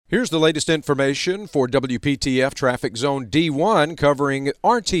Here's the latest information for WPTF Traffic Zone D1 covering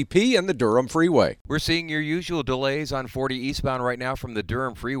RTP and the Durham Freeway. We're seeing your usual delays on 40 eastbound right now from the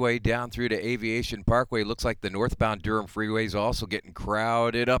Durham Freeway down through to Aviation Parkway. Looks like the northbound Durham Freeway is also getting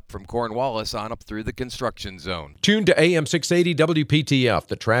crowded up from Cornwallis on up through the construction zone. Tune to AM 680 WPTF,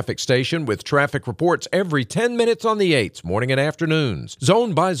 the traffic station with traffic reports every 10 minutes on the 8s, morning and afternoons.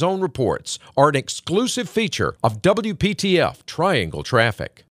 Zone by zone reports are an exclusive feature of WPTF Triangle Traffic.